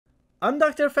I'm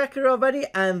Dr. Fakiravadi,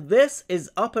 and this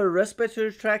is upper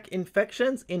respiratory tract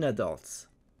infections in adults.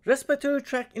 Respiratory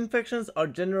tract infections are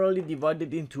generally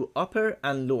divided into upper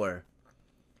and lower.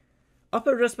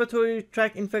 Upper respiratory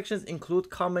tract infections include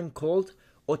common cold,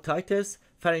 otitis,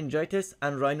 pharyngitis,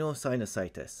 and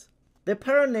rhinosinusitis. The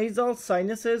paranasal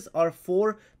sinuses are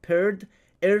four paired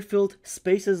air-filled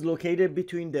spaces located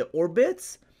between the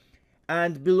orbits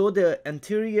and below the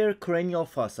anterior cranial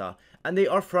fossa, and they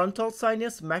are frontal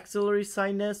sinus, maxillary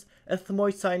sinus,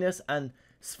 ethmoid sinus, and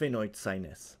sphenoid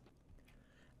sinus.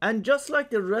 And just like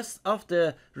the rest of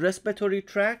the respiratory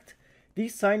tract,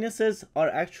 these sinuses are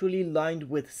actually lined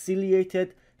with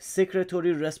ciliated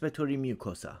secretory respiratory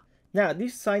mucosa. Now,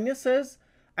 these sinuses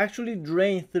actually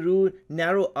drain through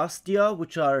narrow ostia,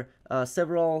 which are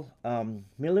several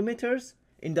millimeters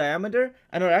in diameter,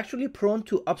 and are actually prone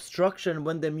to obstruction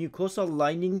when the mucosal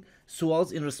lining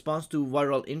swells in response to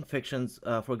viral infections,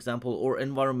 for example, or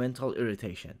environmental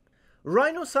irritation.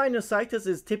 Rhinosinusitis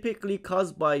is typically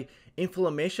caused by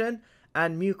inflammation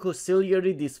and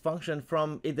mucociliary dysfunction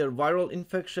from either viral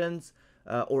infections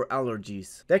or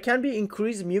allergies. There can be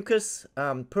increased mucus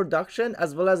production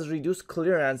as well as reduced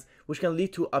clearance, which can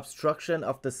lead to obstruction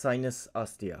of the sinus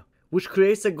ostia, which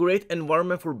creates a great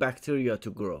environment for bacteria to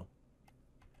grow.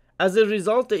 As a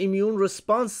result, the immune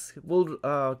response will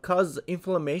cause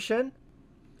inflammation,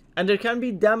 and there can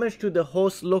be damage to the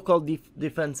host local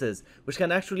defenses, which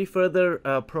can actually further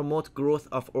promote growth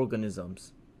of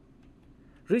organisms.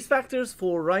 Risk factors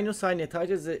for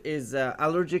rhinosinusitis is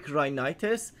allergic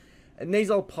rhinitis,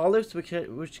 nasal polyps,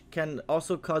 which can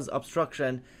also cause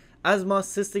obstruction, asthma,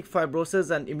 cystic fibrosis,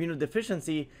 and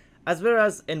immunodeficiency, as well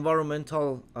as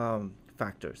environmental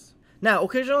factors. Now,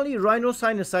 occasionally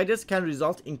rhinosinusitis can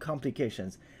result in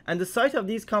complications, and the site of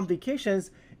these complications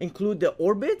include the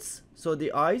orbits, so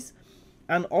the eyes,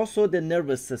 and also the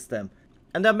nervous system.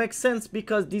 And that makes sense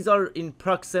because these are in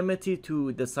proximity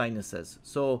to the sinuses.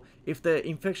 So if the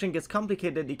infection gets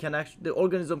complicated, the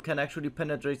organism can actually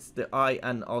penetrate the eye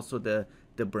and also the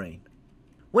brain.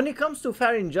 When it comes to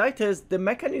pharyngitis, the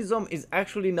mechanism is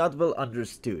actually not well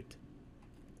understood.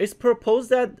 It's proposed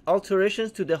that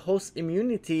alterations to the host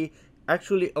immunity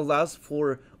actually allows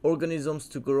for organisms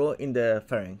to grow in the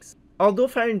pharynx. Although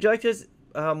pharyngitis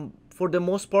for the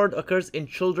most part occurs in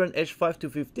children aged 5 to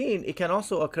 15, it can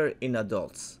also occur in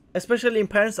adults, especially in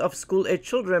parents of school-age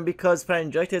children, because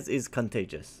pharyngitis is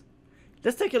contagious.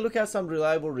 Let's take a look at some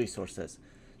reliable resources.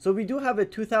 So we do have a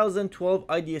 2012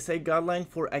 IDSA guideline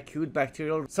for acute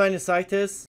bacterial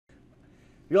sinusitis.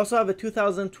 We also have a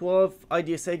 2012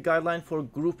 IDSA guideline for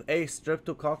group A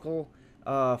streptococcal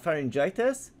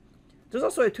pharyngitis. There's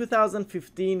also a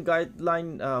 2015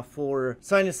 guideline for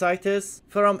sinusitis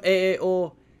from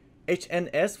AAO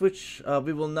HNS, which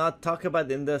we will not talk about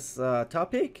in this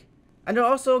topic. And there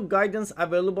are also guidance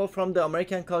available from the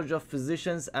American College of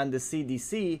Physicians and the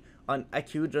CDC on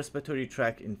acute respiratory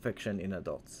tract infection in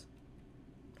adults.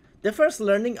 The first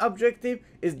learning objective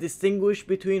is distinguish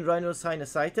between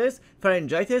rhinosinusitis,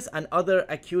 pharyngitis, and other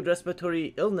acute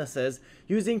respiratory illnesses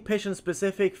using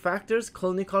patient-specific factors,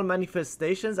 clinical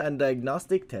manifestations, and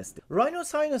diagnostic testing.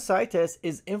 Rhinosinusitis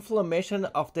is inflammation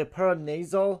of the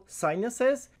paranasal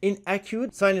sinuses. In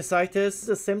acute sinusitis,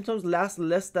 the symptoms last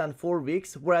less than 4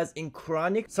 weeks, whereas in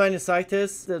chronic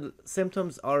sinusitis, the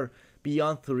symptoms are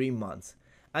beyond 3 months.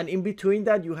 And in between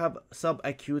that, you have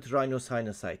subacute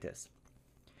rhinosinusitis.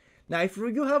 Now, if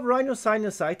you have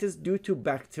rhinosinusitis due to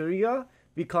bacteria,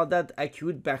 we call that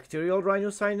acute bacterial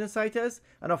rhinosinusitis.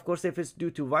 And of course, if it's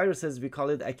due to viruses, we call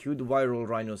it acute viral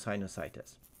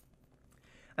rhinosinusitis.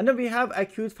 And then we have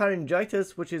acute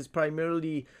pharyngitis, which is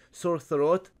primarily sore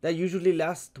throat that usually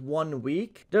lasts 1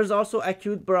 week. There's also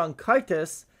acute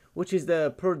bronchitis, which is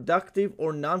the productive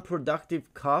or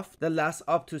non-productive cough that lasts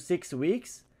up to 6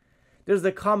 weeks. There's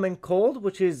the common cold,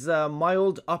 which is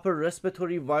mild upper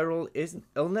respiratory viral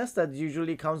illness that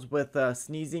usually comes with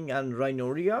sneezing and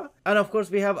rhinorrhea. And of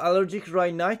course, we have allergic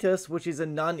rhinitis, which is a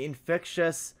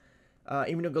non-infectious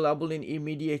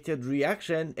immunoglobulin-mediated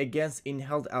reaction against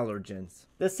inhaled allergens.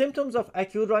 The symptoms of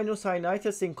acute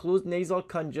rhinosinusitis include nasal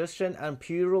congestion and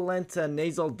purulent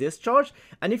nasal discharge.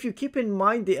 And if you keep in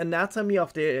mind the anatomy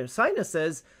of the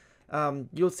sinuses,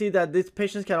 you'll see that these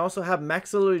patients can also have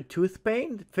maxillary tooth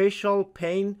pain, facial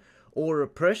pain, or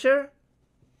pressure.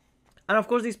 And of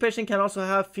course, these patients can also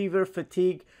have fever,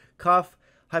 fatigue, cough,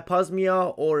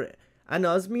 hyposmia, or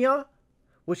anosmia,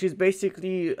 which is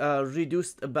basically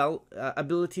reduced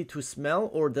ability to smell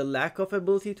or the lack of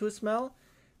ability to smell.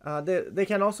 They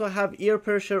can also have ear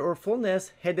pressure or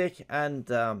fullness, headache, and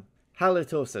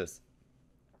halitosis.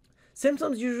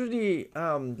 Symptoms usually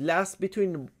last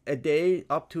between a day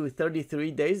up to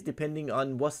 33 days, depending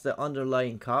on what's the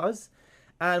underlying cause.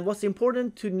 And what's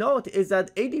important to note is that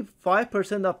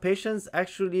 85% of patients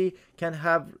actually can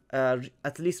have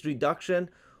at least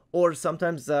reduction or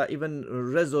sometimes even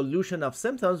resolution of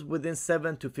symptoms within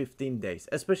 7 to 15 days,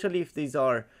 especially if these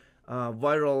are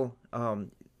viral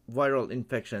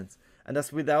infections, and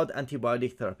that's without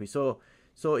antibiotic therapy.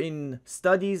 So in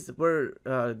studies where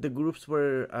the groups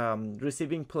were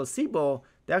receiving placebo,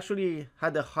 they actually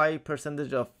had a high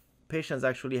percentage of patients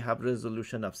actually have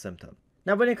resolution of symptoms.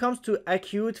 Now, when it comes to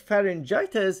acute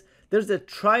pharyngitis, there's a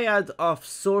triad of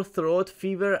sore throat,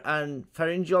 fever, and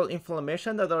pharyngeal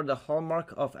inflammation that are the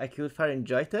hallmark of acute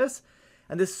pharyngitis.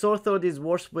 And this sore throat is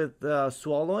worse with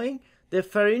swallowing. The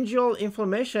pharyngeal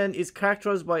inflammation is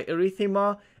characterized by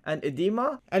erythema and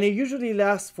edema, and it usually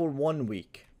lasts for 1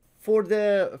 week. From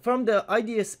the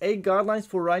IDSA guidelines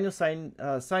for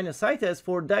rhinosinusitis,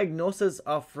 for diagnosis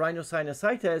of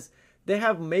rhinosinusitis, they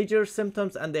have major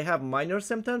symptoms and they have minor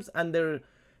symptoms, and their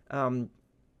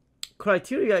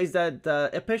criteria is that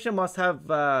a patient must have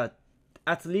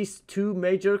at least 2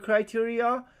 major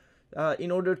criteria in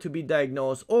order to be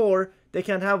diagnosed, or they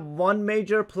can have 1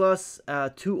 major plus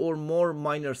 2 or more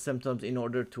minor symptoms in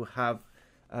order to have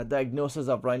a diagnosis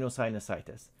of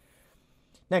rhinosinusitis.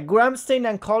 Now, gram stain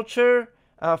and culture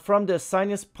from the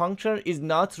sinus puncture is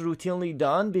not routinely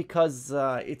done because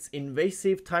it's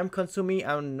invasive, time-consuming,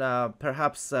 and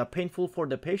perhaps painful for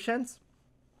the patients.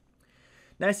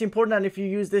 Now, it's important that if you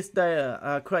use this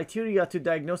criteria to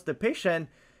diagnose the patient,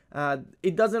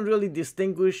 it doesn't really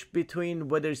distinguish between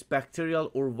whether it's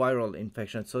bacterial or viral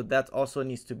infection. So that also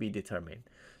needs to be determined.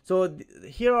 So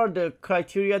here are the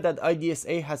criteria that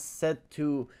IDSA has set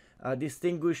to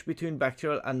distinguish between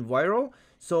bacterial and viral.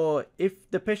 So if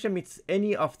the patient meets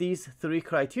any of these 3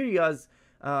 criteria,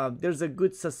 there's a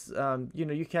good,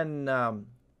 you can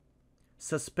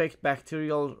suspect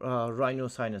bacterial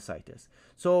rhinosinusitis.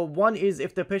 So one is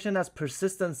if the patient has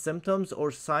persistent symptoms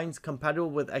or signs compatible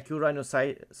with acute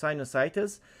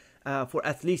rhinosinusitis for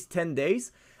at least 10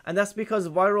 days. And that's because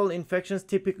viral infections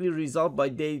typically resolve by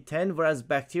day 10, whereas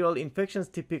bacterial infections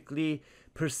typically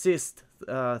persist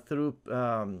through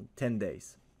 10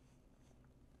 days.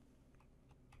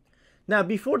 Now,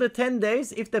 before the 10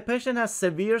 days, if the patient has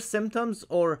severe symptoms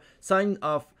or signs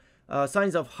of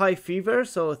high fever,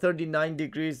 so 39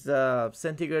 degrees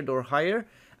centigrade or higher,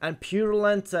 and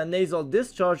purulent nasal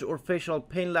discharge or facial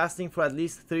pain lasting for at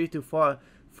least 3 to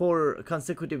 4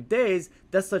 consecutive days,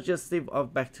 that's suggestive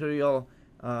of bacterial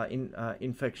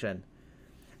infection.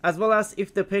 As well as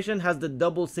if the patient has the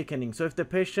double sickening. So if the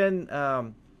patient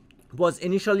was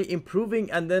initially improving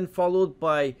and then followed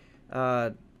by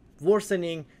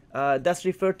worsening, that's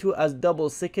referred to as double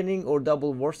sickening or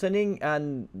double worsening,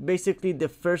 and basically the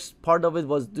first part of it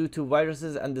was due to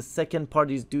viruses and the second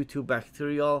part is due to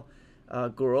bacterial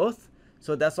growth.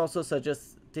 So that's also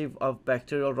suggestive of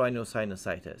bacterial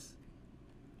rhinosinusitis.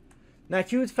 Now,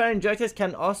 acute pharyngitis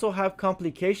can also have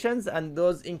complications, and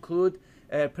those include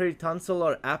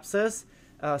peritonsillar abscess,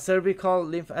 cervical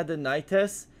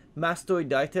lymphadenitis,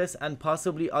 mastoiditis, and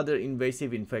possibly other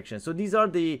invasive infections. So these are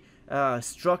the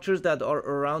structures that are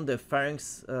around the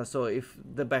pharynx, so if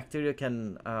the bacteria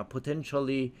can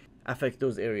potentially affect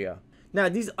those areas. Now,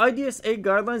 these IDSA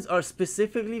guidelines are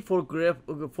specifically for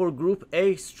group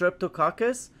A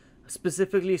Streptococcus,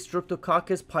 specifically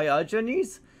Streptococcus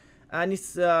pyogenes, and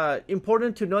it's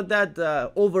important to note that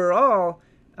overall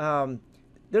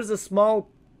there's a small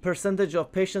percentage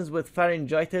of patients with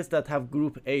pharyngitis that have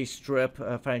group A strep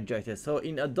pharyngitis. So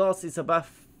in adults, it's about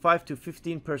 5 to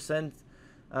 15%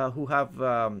 who have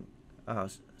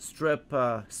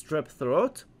strep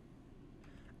throat,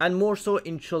 and more so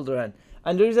in children.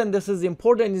 And the reason this is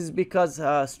important is because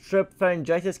strep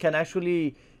pharyngitis can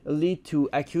actually lead to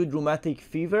acute rheumatic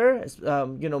fever,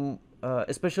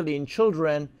 especially in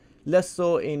children, less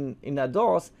so in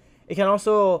adults. It can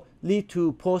also lead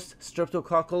to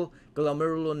post-streptococcal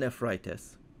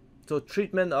glomerulonephritis. So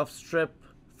treatment of strep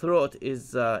throat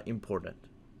is important.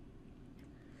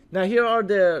 Now, here are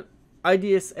the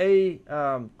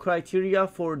IDSA criteria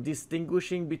for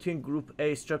distinguishing between group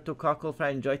A streptococcal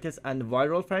pharyngitis and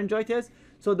viral pharyngitis.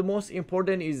 So the most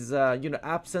important is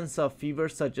absence of fever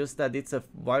suggests that it's a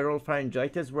viral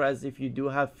pharyngitis, whereas if you do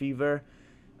have fever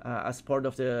as part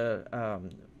of the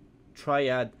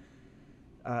triad,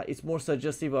 it's more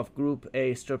suggestive of group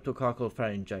A streptococcal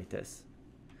pharyngitis.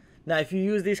 Now, if you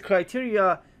use these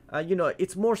criteria,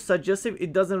 it's more suggestive.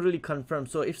 It doesn't really confirm.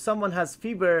 So if someone has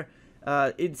fever,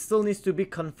 it still needs to be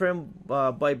confirmed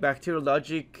by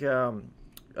bacteriologic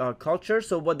culture.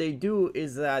 So what they do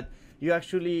is that you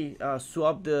actually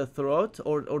swab the throat,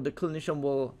 or the clinician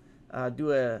will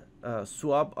do a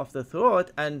swab of the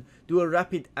throat and do a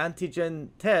rapid antigen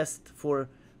test for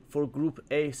group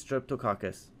A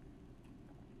Streptococcus.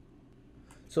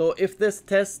 So if this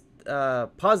test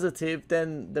positive,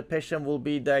 then the patient will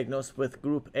be diagnosed with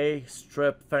group A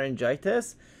strep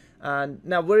pharyngitis. And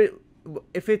now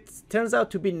if it turns out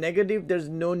to be negative, there's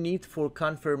no need for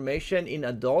confirmation in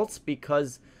adults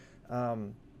because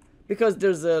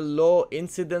there's a low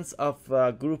incidence of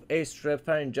group A strep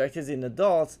pharyngitis in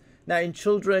adults. Now in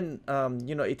children,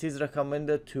 it is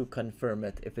recommended to confirm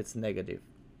it if it's negative.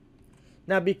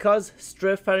 Now because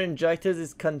strep pharyngitis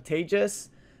is contagious,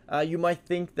 you might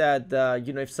think that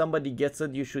if somebody gets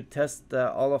it, you should test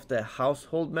all of the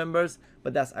household members,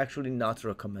 but that's actually not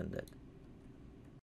recommended.